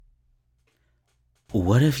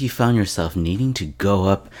What if you found yourself needing to go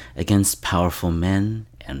up against powerful men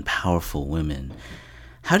and powerful women?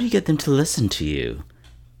 How do you get them to listen to you?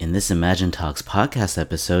 In this Imagine Talks podcast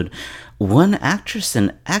episode, one actress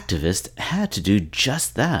and activist had to do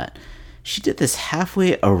just that. She did this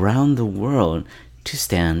halfway around the world to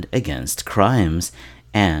stand against crimes,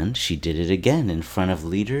 and she did it again in front of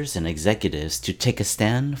leaders and executives to take a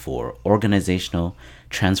stand for organizational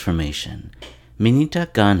transformation. Minita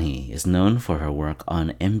Ganhi is known for her work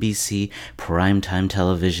on NBC primetime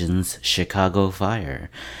television's Chicago Fire,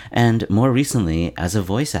 and more recently as a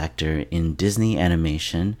voice actor in Disney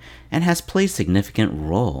animation, and has played significant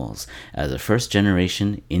roles as a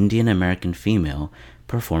first-generation Indian American female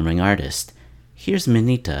performing artist. Here's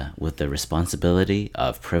Minita with the responsibility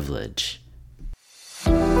of privilege.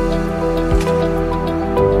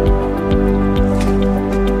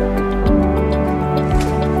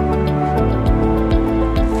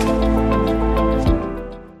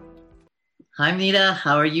 Hi, Nita.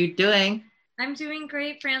 How are you doing? I'm doing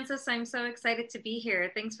great, Francis. I'm so excited to be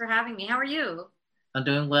here. Thanks for having me. How are you? I'm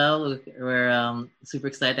doing well. We're super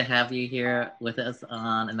excited to have you here with us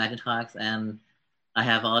on Imagine Talks, and I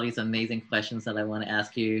have all these amazing questions that I want to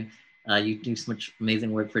ask you. You do so much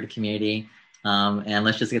amazing work for the community, and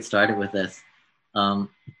let's just get started with this.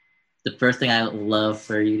 The first thing I would love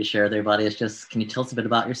for you to share with everybody is just, can you tell us a bit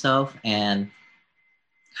about yourself and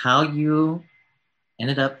how you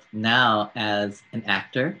ended up now as an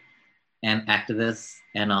actor and activist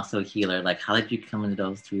and also a healer? Like, how did you come into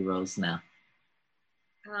those three roles now?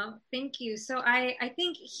 Thank you. So I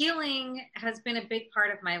think healing has been a big part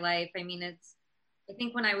of my life. I mean, I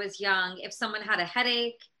think when I was young, if someone had a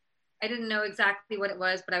headache, I didn't know exactly what it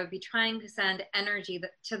was, but I would be trying to send energy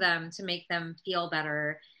to them to make them feel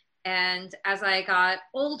better. And as I got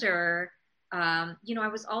older, I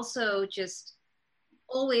was also just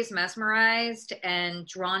always mesmerized and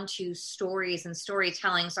drawn to stories and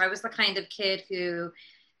storytelling. So I was the kind of kid who,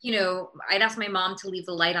 I'd ask my mom to leave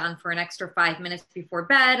the light on for an extra 5 minutes before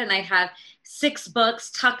bed, and I'd have 6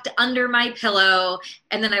 books tucked under my pillow.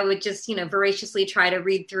 And then I would just, voraciously try to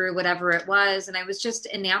read through whatever it was. And I was just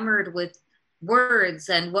enamored with words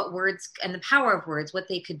and what words and the power of words, what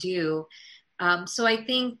they could do. So I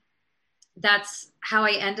think that's how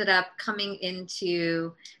I ended up coming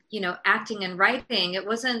into acting and writing. It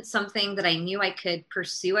wasn't something that I knew I could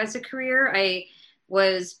pursue as a career. I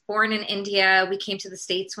was born in India. We came to the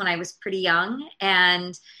States when I was pretty young,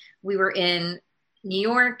 and we were in New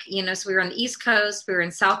York, so we were on the East Coast. We were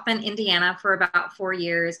in South Bend, Indiana for about 4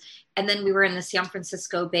 years. And then we were in the San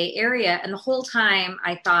Francisco Bay Area. And the whole time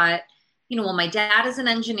I thought, well, my dad is an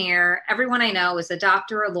engineer. Everyone I know is a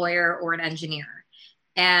doctor, a lawyer, or an engineer.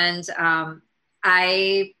 And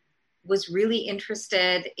I was really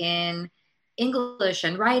interested in English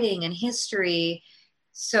and writing and history.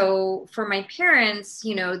 So for my parents,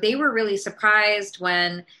 they were really surprised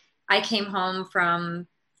when I came home from,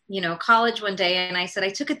 college one day, and I said, I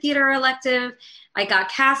took a theater elective. I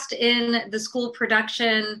got cast in the school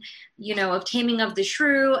production, of Taming of the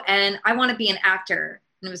Shrew, and I want to be an actor.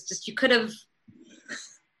 And it was just, you could have,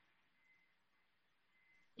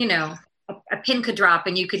 a pin could drop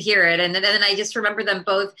and you could hear it. And then I just remember them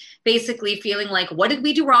both basically feeling like, what did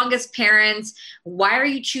we do wrong as parents? Why are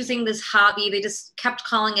you choosing this hobby? They just kept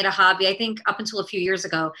calling it a hobby. I think up until a few years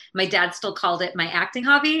ago, my dad still called it my acting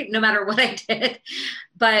hobby, no matter what I did.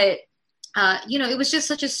 But, it was just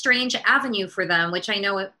such a strange avenue for them, which I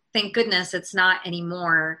know, thank goodness, it's not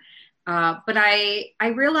anymore. But I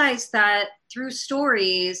realized that through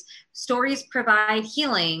stories provide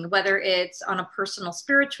healing, whether it's on a personal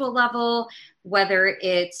spiritual level, whether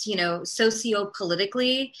it's,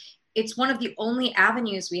 socio-politically. It's one of the only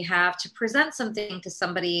avenues we have to present something to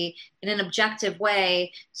somebody in an objective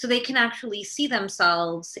way so they can actually see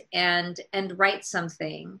themselves and write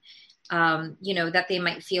something, that they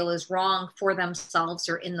might feel is wrong for themselves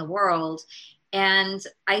or in the world. And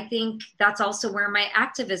I think that's also where my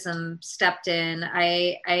activism stepped in.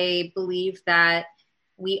 I believe that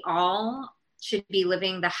we all should be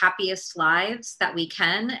living the happiest lives that we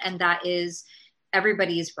can, and that is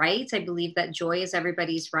everybody's right. I believe that joy is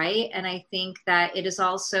everybody's right. And I think that it is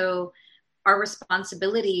also our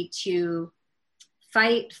responsibility to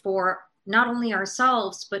fight for not only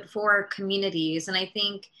ourselves, but for our communities. And I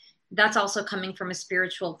think that's also coming from a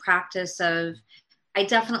spiritual practice of, I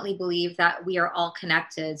definitely believe that we are all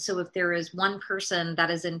connected. So if there is one person that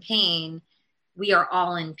is in pain, we are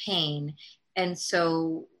all in pain. And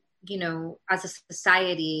so, as a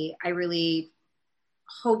society, I really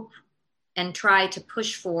hope and try to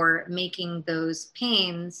push for making those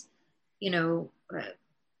pains,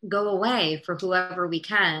 go away for whoever we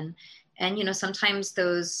can. And, sometimes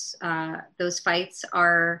those fights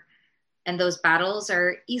are, and those battles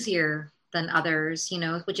are easier than others,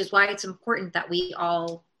 which is why it's important that we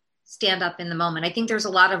all stand up in the moment. I think there's a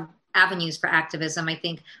lot of avenues for activism. I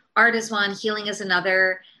think art is one, healing is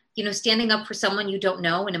another. Standing up for someone you don't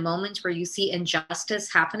know in a moment where you see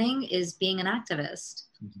injustice happening is being an activist.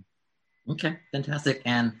 Okay, fantastic.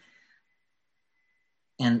 And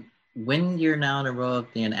when you're now in a role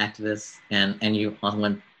of being an activist, and you also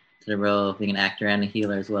went to the role of being an actor and a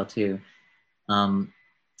healer as well too,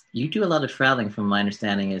 you do a lot of traveling. From my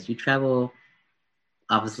understanding, is you travel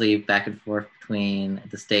obviously back and forth between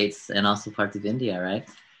the States and also parts of India, right?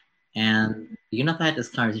 And you and I've had this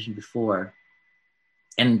conversation before,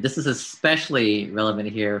 and this is especially relevant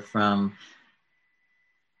here from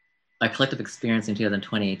a collective experience in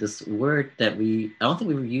 2020. This word that I don't think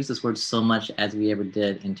we've used this word so much as we ever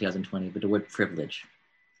did in 2020, but the word privilege,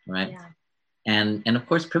 right? Yeah. And of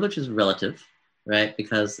course, privilege is relative, right?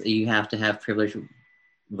 Because you have to have privilege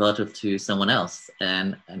relative to someone else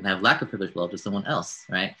and have lack of privilege relative to someone else,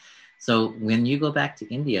 right? So when you go back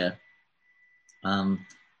to India,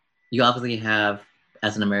 you obviously have,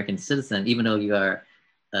 as an American citizen, even though you are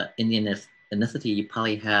Indian ethnicity, you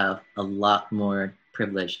probably have a lot more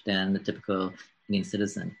privilege than the typical Indian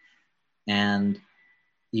citizen. And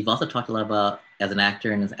you've also talked a lot about, as an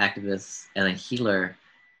actor and as an activist and a healer,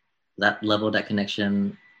 that level, that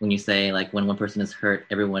connection, when you say, like, when one person is hurt,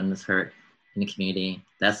 everyone is hurt in the community.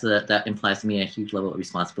 That implies to me a huge level of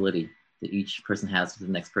responsibility that each person has to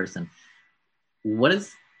the next person. What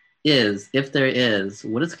is if there is,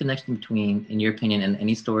 what is the connection between, in your opinion, and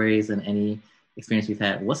any stories and any experience you've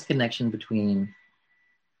had, what's the connection between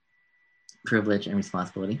privilege and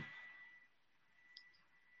responsibility?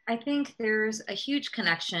 I think there's a huge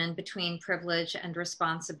connection between privilege and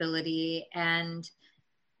responsibility. And,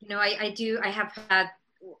 I have had,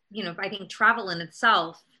 I think travel in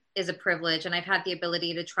itself is a privilege. And I've had the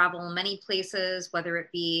ability to travel many places, whether it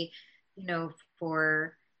be,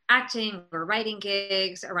 for acting or writing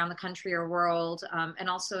gigs around the country or world. And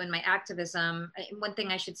also in my activism, one thing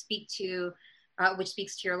I should speak to, which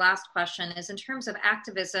speaks to your last question, is in terms of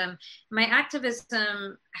activism. My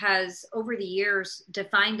activism has, over the years,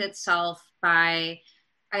 defined itself by,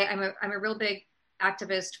 I'm a real big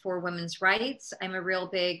activist for women's rights. I'm a real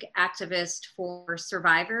big activist for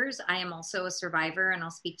survivors. I am also a survivor, and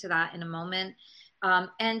I'll speak to that in a moment.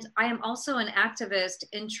 And I am also an activist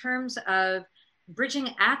in terms of bridging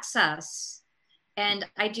access. And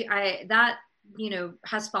that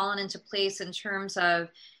has fallen into place in terms of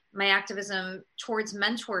my activism towards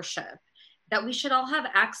mentorship, that we should all have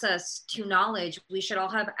access to knowledge. We should all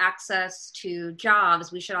have access to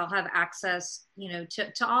jobs. We should all have access,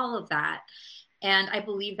 to all of that. And I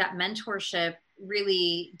believe that mentorship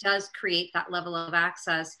really does create that level of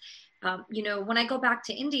access. When I go back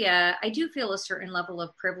to India, I do feel a certain level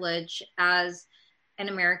of privilege as an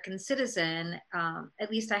American citizen. At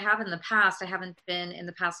least I have in the past. I haven't been in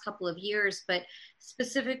the past couple of years, but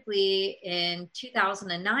specifically in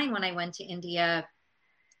 2009, when I went to India,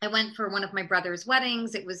 I went for one of my brother's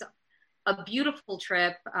weddings. It was a beautiful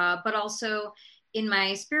trip, but also in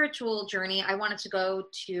my spiritual journey, I wanted to go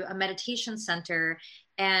to a meditation center.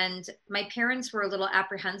 And my parents were a little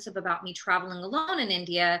apprehensive about me traveling alone in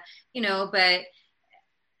India, but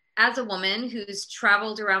as a woman who's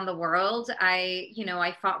traveled around the world, I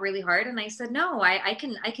fought really hard, and I said, no, I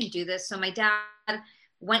can do this. So my dad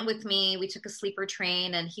went with me. We took a sleeper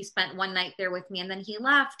train, and he spent one night there with me, and then he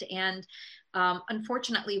left. And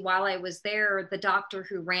unfortunately, while I was there, the doctor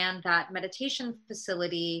who ran that meditation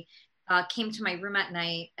facility came to my room at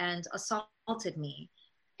night and assaulted me.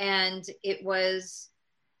 And it was,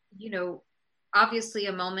 obviously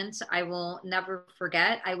a moment I will never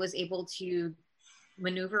forget. I was able to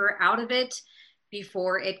maneuver out of it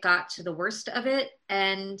before it got to the worst of it.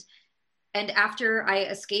 And after I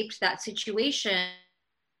escaped that situation,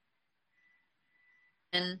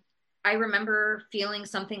 I remember feeling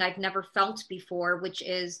something I've never felt before, which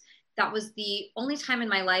is that was the only time in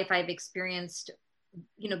my life I've experienced,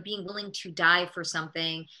 being willing to die for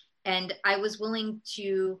something. And I was willing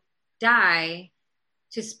to die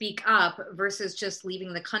to speak up versus just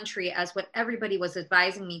leaving the country as what everybody was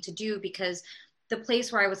advising me to do, because the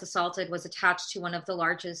place where I was assaulted was attached to one of the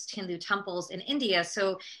largest Hindu temples in India.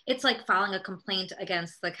 So it's like filing a complaint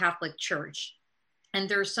against the Catholic Church. And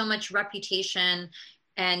there's so much reputation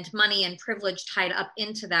and money and privilege tied up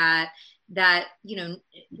into that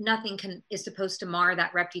nothing is supposed to mar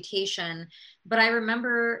that reputation. But I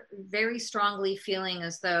remember very strongly feeling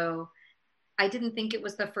as though I didn't think it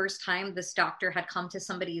was the first time this doctor had come to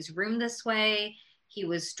somebody's room this way. He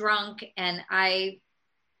was drunk, and I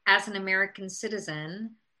as an American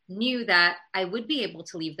citizen, knew that I would be able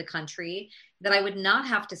to leave the country, that I would not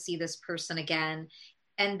have to see this person again,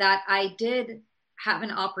 and that I did have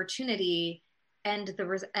an opportunity and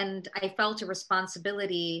I felt a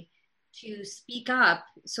responsibility to speak up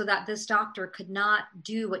so that this doctor could not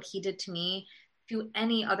do what he did to me to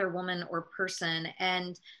any other woman or person.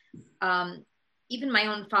 And even my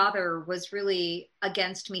own father was really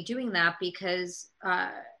against me doing that because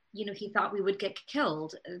he thought we would get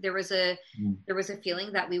killed. There was a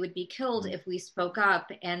feeling that we would be killed if we spoke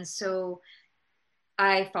up. And so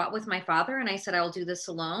I fought with my father and I said, I'll do this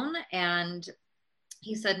alone. And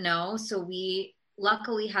he said no. So we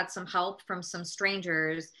luckily had some help from some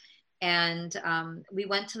strangers. And we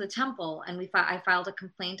went to the temple and I filed a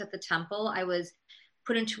complaint at the temple. I was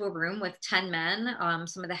put into a room with 10 men,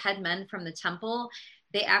 some of the head men from the temple.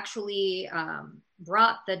 They actually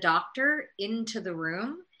brought the doctor into the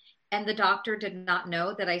room, and the doctor did not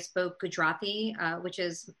know that I spoke Gujarati, which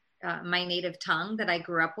is my native tongue that I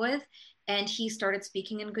grew up with. And he started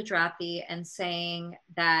speaking in Gujarati and saying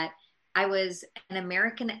that I was an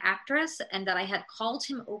American actress and that I had called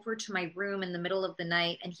him over to my room in the middle of the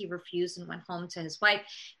night, and he refused and went home to his wife.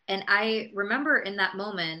 And I remember in that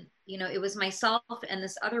moment, it was myself and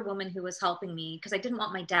this other woman who was helping me because I didn't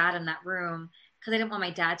want my dad in that room because I didn't want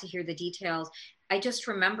my dad to hear the details. I just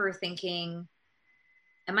remember thinking,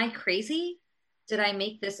 am I crazy? Did I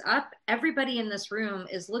make this up? Everybody in this room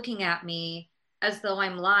is looking at me as though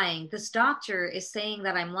I'm lying. This doctor is saying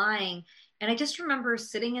that I'm lying. And I just remember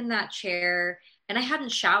sitting in that chair and I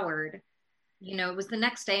hadn't showered. It was the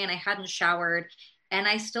next day and I hadn't showered. And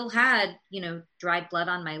I still had, dried blood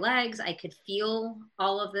on my legs. I could feel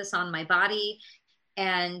all of this on my body.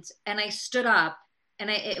 And I stood up, and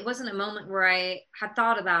it wasn't a moment where I had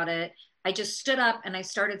thought about it. I just stood up and I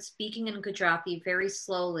started speaking in Gujarati very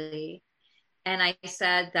slowly. And I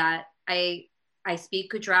said that I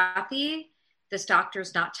speak Gujarati. This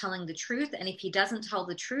doctor's not telling the truth. And if he doesn't tell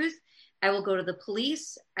the truth, I will go to the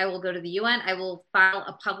police. I will go to the UN. I will file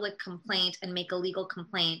a public complaint and make a legal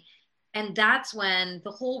complaint. And that's when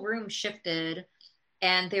the whole room shifted,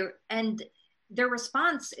 and their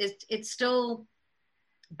response it still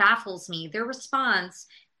baffles me. Their response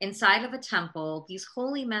inside of a temple, these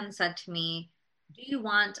holy men said to me, "Do you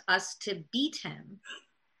want us to beat him?"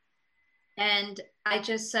 And I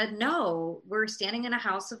just said, "No, we're standing in a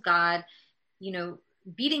house of God.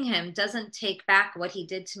 Beating him doesn't take back what he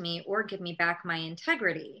did to me or give me back my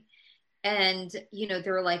integrity." And, they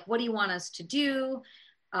were like, "What do you want us to do?"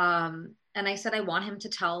 And I said, "I want him to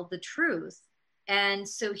tell the truth." And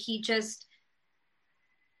so he just,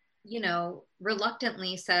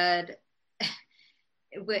 reluctantly said,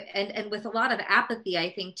 and with a lot of apathy,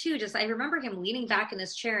 I think too, I remember him leaning back in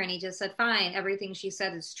his chair and he just said, "Fine, everything she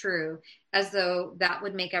said is true," as though that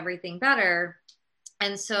would make everything better.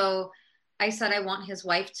 And so I said, I want his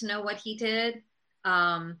wife to know what he did.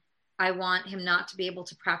 I want him not to be able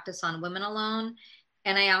to practice on women alone.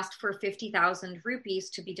 And I asked for 50,000 rupees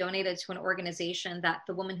to be donated to an organization that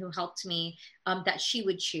the woman who helped me, that she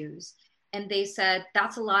would choose. And they said,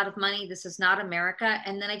 "That's a lot of money. This is not America."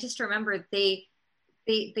 And then I just remember they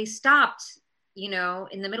stopped, in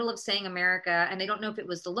the middle of saying America. And I don't know if it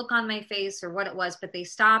was the look on my face or what it was, but they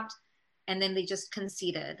stopped and then they just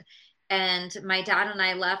conceded. And my dad and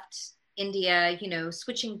I left India,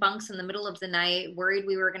 switching bunks in the middle of the night, worried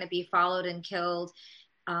we were going to be followed and killed.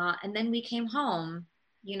 And then we came home,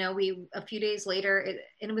 a few days later,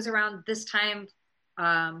 it was around this time,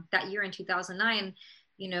 that year in 2009,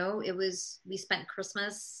 we spent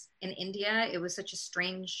Christmas in India. It was such a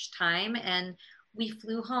strange time and we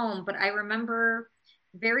flew home. But I remember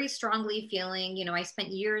very strongly feeling, I spent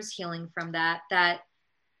years healing from that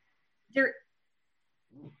there,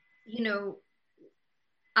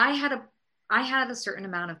 I had a certain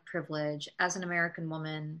amount of privilege as an American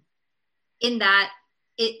woman in that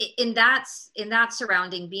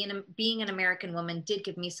surrounding. Being an American woman did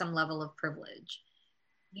give me some level of privilege,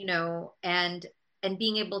 and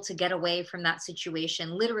being able to get away from that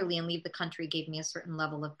situation literally and leave the country gave me a certain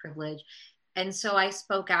level of privilege. And so I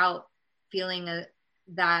spoke out feeling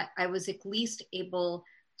that I was at least able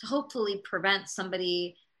to hopefully prevent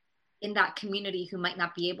somebody in that community who might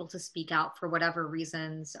not be able to speak out for whatever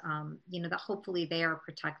reasons, that hopefully they are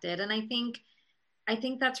protected. And I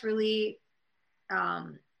think that's really,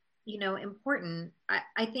 important.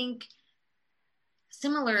 I think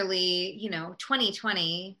similarly,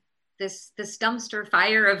 2020, this dumpster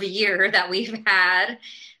fire of a year that we've had,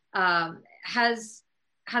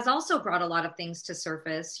 has also brought a lot of things to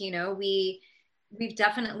surface. We've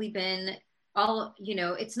definitely been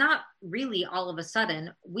it's not really all of a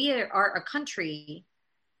sudden. We are a country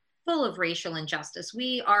full of racial injustice.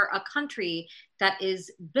 We are a country that is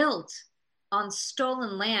built on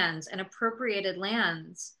stolen lands and appropriated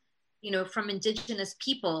lands, you know, from indigenous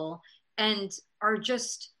people, and are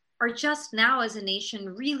just now as a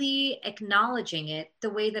nation really acknowledging it the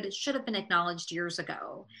way that it should have been acknowledged years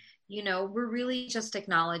ago. You know, we're really just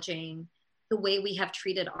acknowledging the way we have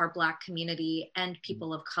treated our Black community and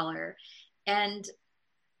people of color. And,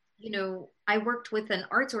 you know, I worked with an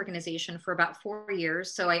arts organization for about 4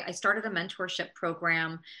 years. So I started a mentorship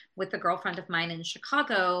program with a girlfriend of mine in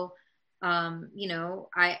Chicago. You know,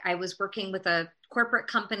 I was working with a corporate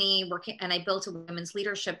company and I built a women's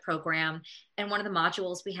leadership program. And one of the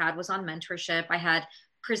modules we had was on mentorship. I had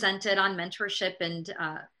presented on mentorship and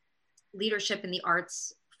leadership in the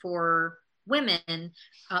arts for women,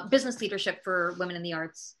 business leadership for women in the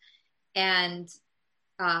arts. And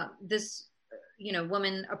this, you know,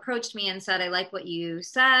 woman approached me and said, I like what you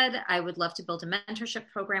said. I would love to build a mentorship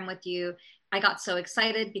program with you. I got so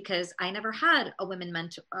excited because I never had a woman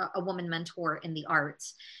mentor in the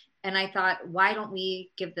arts. And I thought, why don't we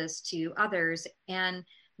give this to others? And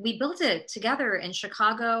we built it together in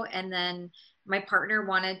Chicago. And then my partner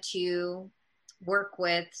wanted to work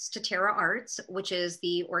with Statera Arts, which is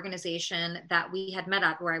the organization that we had met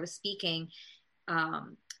at where I was speaking.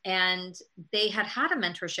 And they had a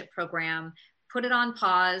mentorship program, put it on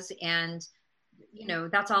pause. And, you know,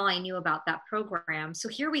 that's all I knew about that program. So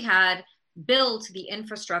here we had built the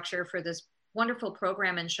infrastructure for this wonderful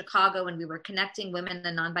program in Chicago, and we were connecting women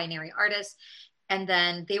and non-binary artists. And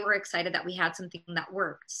then they were excited that we had something that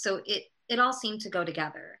worked. So it all seemed to go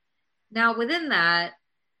together. Now within that,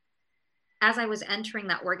 as I was entering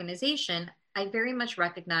that organization, I very much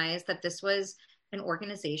recognized that this was an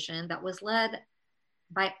organization that was led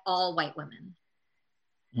by all white women.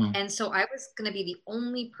 And so I was going to be the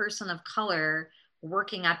only person of color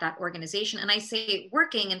working at that organization. And I say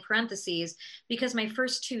working in parentheses because my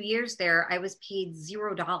first 2 years there, I was paid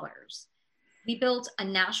 $0. We built a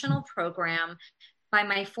national program. By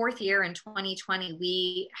my 4th year in 2020,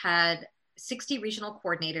 we had 60 regional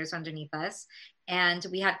coordinators underneath us. And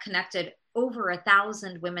we had connected over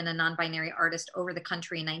 1,000 women and non-binary artists over the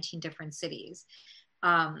country in 19 different cities.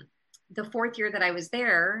 The 4th year that I was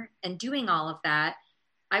there and doing all of that,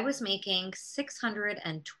 I was making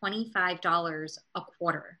 $625 a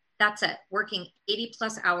quarter. That's it, working 80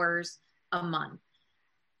 plus hours a month.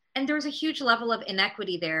 And there's a huge level of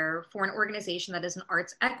inequity there for an organization that is an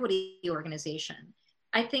arts equity organization.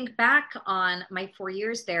 I think back on my 4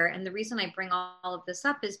 years there, and the reason I bring all of this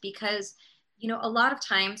up is because, you know, a lot of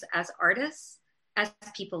times as artists, as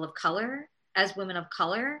people of color, as women of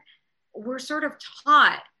color, we're sort of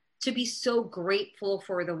taught to be so grateful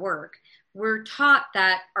for the work. We're taught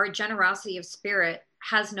that our generosity of spirit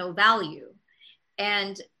has no value.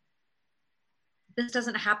 And this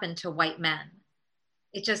doesn't happen to white men.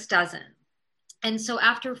 It just doesn't. And so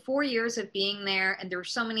after 4 years of being there, and there were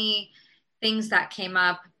so many things that came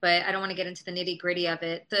up, but I don't want to get into the nitty gritty of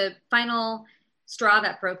it. The final straw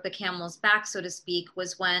that broke the camel's back, so to speak,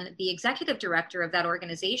 was when the executive director of that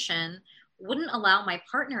organization wouldn't allow my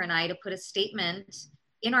partner and I to put a statement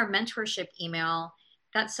in our mentorship email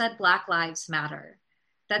that said Black Lives Matter,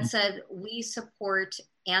 that said we support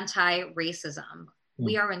anti-racism.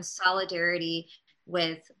 We are in solidarity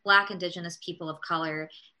with Black, Indigenous people of color.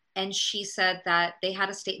 And she said that they had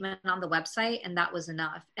a statement on the website and that was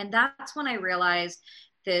enough. And that's when I realized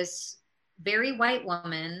this very white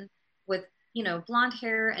woman with, you know, blonde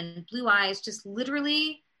hair and blue eyes just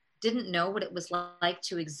literally didn't know what it was like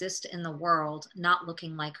to exist in the world not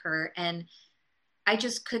looking like her. And I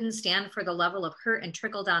just couldn't stand for the level of hurt and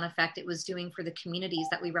trickle-down effect it was doing for the communities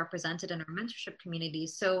that we represented in our mentorship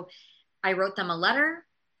communities. So I wrote them a letter.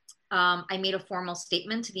 I made a formal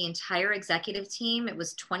statement to the entire executive team. It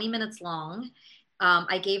was 20 minutes long.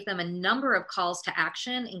 I gave them a number of calls to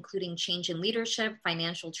action, including change in leadership,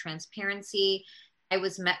 financial transparency. I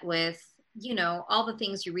was met with, you know, all the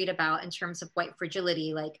things you read about in terms of white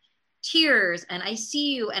fragility, like tears, and I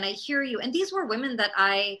see you and I hear you. And these were women that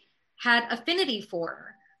I had affinity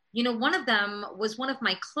for. You know, one of them was one of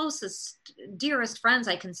my closest, dearest friends.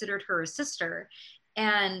 I considered her a sister.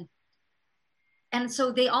 And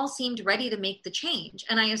so they all seemed ready to make the change.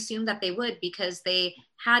 And I assumed that they would because they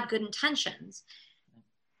had good intentions.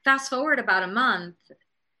 Fast forward about a month,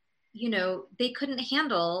 you know, they couldn't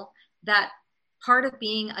handle that part of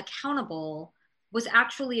being accountable was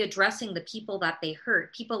actually addressing the people that they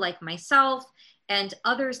hurt, people like myself and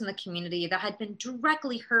others in the community that had been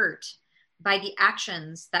directly hurt by the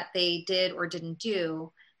actions that they did or didn't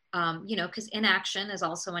do, you know, because inaction is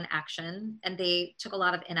also an action, and they took a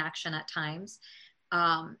lot of inaction at times.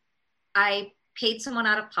 I paid someone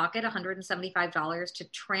out of pocket $175 to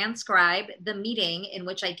transcribe the meeting in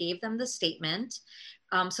which I gave them the statement,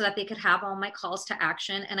 so that they could have all my calls to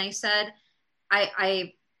action. And I said,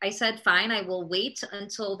 I said, fine, I will wait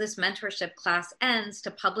until this mentorship class ends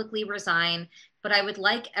to publicly resign, but I would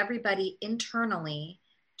like everybody internally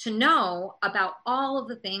to know about all of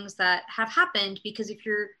the things that have happened, because if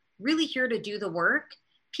you're really here to do the work,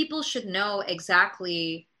 people should know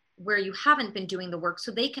exactly where you haven't been doing the work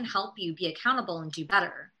so they can help you be accountable and do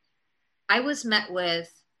better. I was met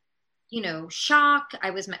with, shock. I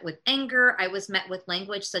was met with anger. I was met with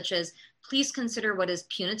language such as, please consider what is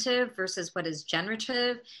punitive versus what is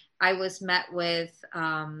generative. I was met with,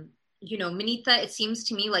 Manita, it seems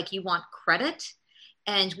to me like you want credit.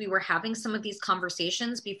 And we were having some of these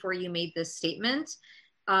conversations before you made this statement.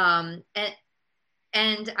 And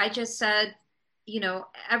I just said,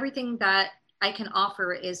 everything that I can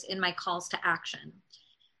offer is in my calls to action.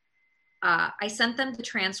 I sent them the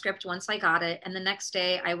transcript once I got it. And the next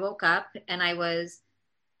day I woke up and I was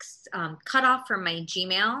cut off from my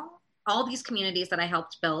Gmail, all these communities that I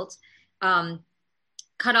helped build,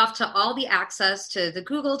 cut off to all the access to the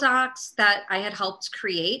Google Docs that I had helped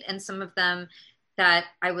create, and some of them that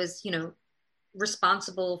I was,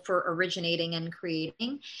 responsible for originating and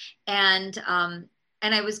creating. And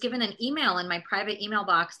I was given an email in my private email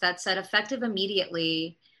box that said, effective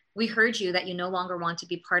immediately, we heard you that you no longer want to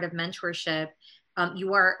be part of mentorship.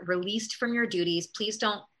 You are released from your duties. Please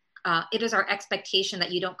don't, it is our expectation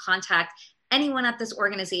that you don't contact anyone at this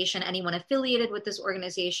organization, anyone affiliated with this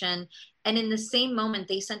organization. And in the same moment,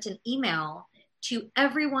 they sent an email to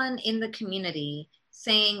everyone in the community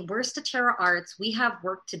saying, we're Statera Arts, we have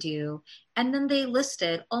work to do. And then they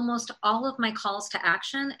listed almost all of my calls to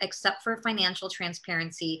action, except for financial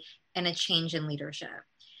transparency and a change in leadership.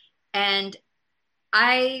 And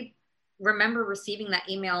I remember receiving that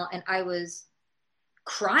email and I was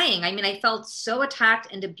crying. I mean, I felt so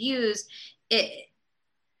attacked and abused. They're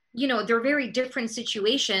very different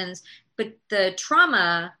situations, but the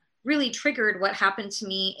trauma really triggered what happened to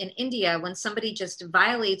me in India when somebody just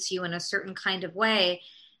violates you in a certain kind of way.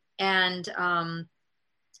 And,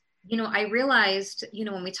 I realized,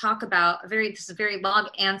 when we talk about this is a very long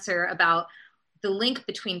answer about the link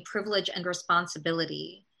between privilege and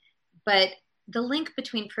responsibility, but the link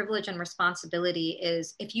between privilege and responsibility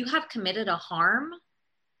is, if you have committed a harm,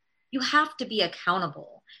 you have to be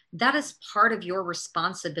accountable. That is part of your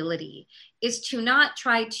responsibility, is to not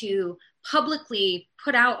try to publicly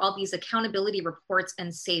put out all these accountability reports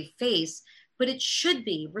and save face, but it should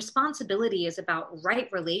be. Responsibility is about right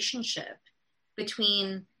relationship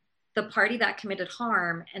between the party that committed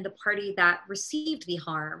harm and the party that received the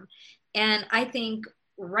harm. And I think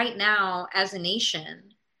right now, as a nation,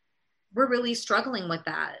 we're really struggling with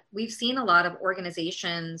that. We've seen a lot of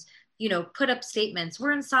organizations, put up statements.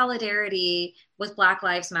 We're in solidarity with Black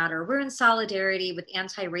Lives Matter. We're in solidarity with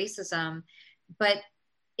anti-racism, but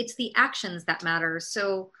it's the actions that matter.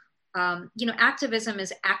 So, activism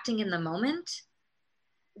is acting in the moment.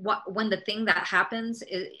 When the thing that happens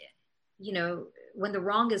is, when the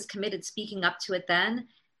wrong is committed, speaking up to it then.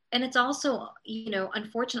 And it's also,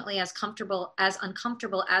 unfortunately, as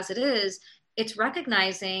uncomfortable as it is, it's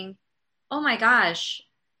recognizing, oh my gosh,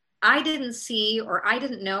 I didn't see, or I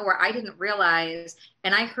didn't know, or I didn't realize,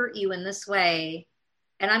 and I hurt you in this way.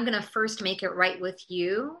 And I'm going to first make it right with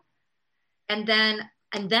you. And then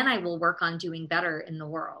I will work on doing better in the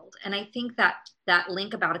world. And I think that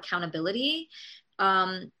link about accountability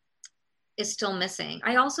is still missing.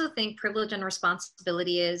 I also think privilege and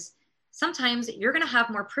responsibility is, sometimes you're going to have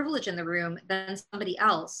more privilege in the room than somebody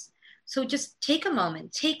else. So just take a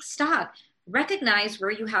moment, take stock. Recognize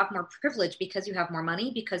where you have more privilege, because you have more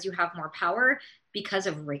money, because you have more power, because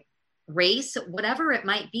of race, whatever it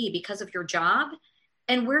might be, because of your job,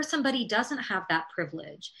 and where somebody doesn't have that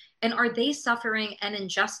privilege. And are they suffering an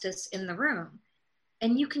injustice in the room?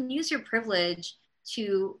 And you can use your privilege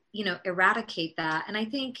to, eradicate that. And I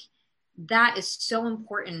think that is so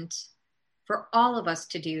important for all of us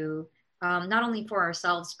to do, not only for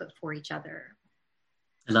ourselves, but for each other.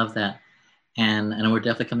 I love that. And we're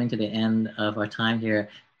definitely coming to the end of our time here.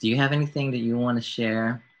 Do you have anything that you want to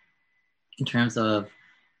share in terms of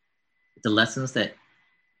the lessons that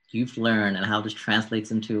you've learned and how this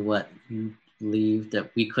translates into what you believe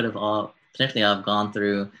that we could have all potentially have gone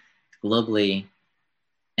through globally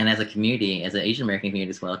and as a community, as an Asian American community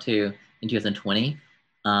as well too, in 2020,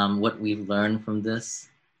 what we've learned from this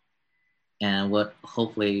and what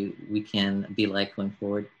hopefully we can be like going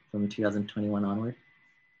forward from 2021 onward?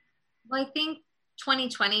 Well, I think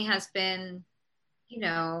 2020 has been,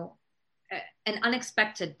 an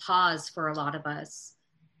unexpected pause for a lot of us.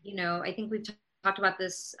 I think we've talked about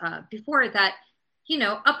this before, that,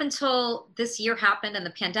 up until this year happened and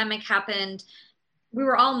the pandemic happened, we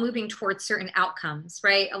were all moving towards certain outcomes,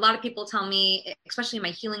 right? A lot of people tell me, especially in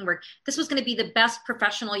my healing work, this was going to be the best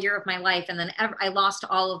professional year of my life. And then I lost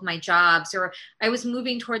all of my jobs, or I was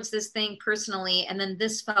moving towards this thing personally, and then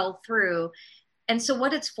this fell through. And so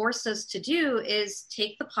what it's forced us to do is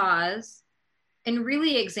take the pause and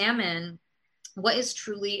really examine what is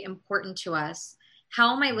truly important to us.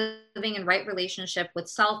 How am I living in right relationship with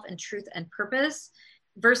self and truth and purpose,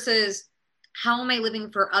 versus how am I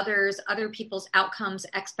living for others, other people's outcomes,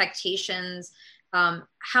 expectations?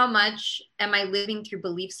 How much am I living through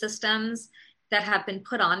belief systems that have been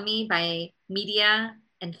put on me by media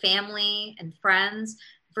and family and friends,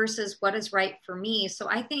 versus what is right for me? So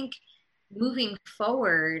I think moving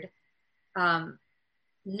forward,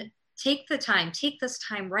 take this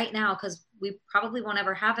time right now, because we probably won't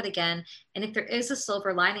ever have it again. And if there is a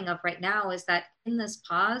silver lining of right now, is that in this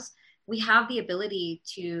pause, we have the ability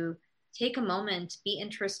to take a moment, be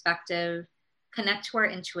introspective, connect to our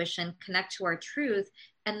intuition, connect to our truth,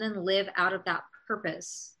 and then live out of that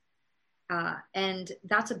purpose. And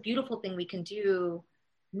that's a beautiful thing we can do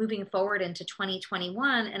moving forward into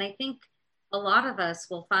 2021. And I think a lot of us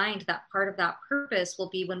will find that part of that purpose will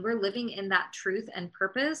be when we're living in that truth and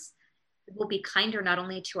purpose, we'll be kinder not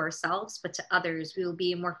only to ourselves, but to others. We will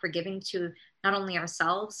be more forgiving to not only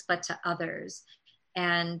ourselves, but to others.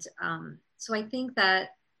 And so I think that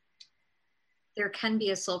there can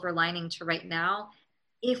be a silver lining to right now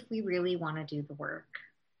if we really want to do the work.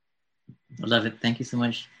 I love it. Thank you so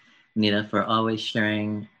much, Nita, for always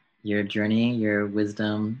sharing your journey, your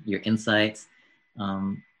wisdom, your insights.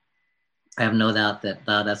 I have no doubt that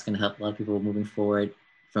that's going to help a lot of people moving forward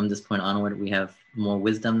from this point onward. We have more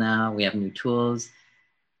wisdom now. We have new tools.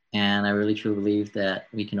 And I really truly believe that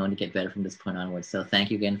we can only get better from this point onward. So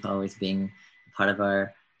thank you again for always being a part of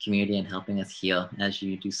our community and helping us heal as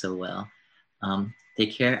you do so well.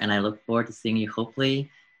 Take care, and I look forward to seeing you hopefully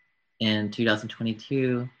in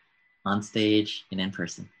 2022 on stage and in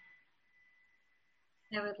person.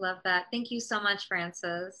 I would love that. Thank you so much,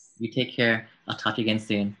 Francis. You take care. I'll talk to you again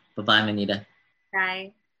soon. Bye-bye, Manita.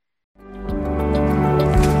 Bye.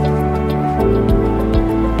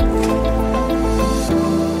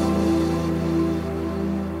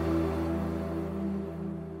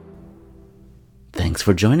 Thanks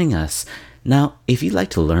for joining us. Now, if you'd like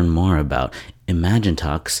to learn more about Imagine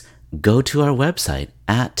Talks, go to our website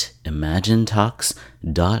at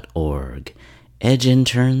imaginetalks.org. Edge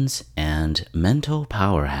Interns and Mental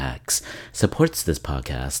Power Hacks supports this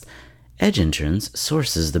podcast. Edge Interns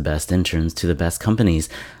sources the best interns to the best companies.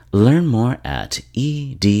 Learn more at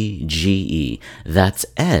EDGE. That's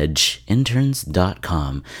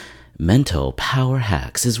edgeinterns.com. Mental Power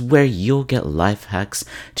Hacks is where you'll get life hacks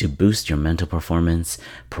to boost your mental performance,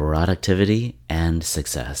 productivity, and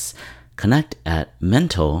success. Connect at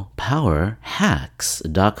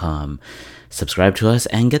mentalpowerhacks.com. Subscribe to us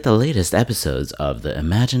and get the latest episodes of the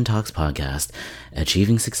Imagine Talks podcast,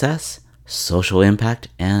 achieving success, social impact,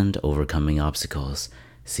 and overcoming obstacles.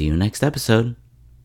 See you next episode.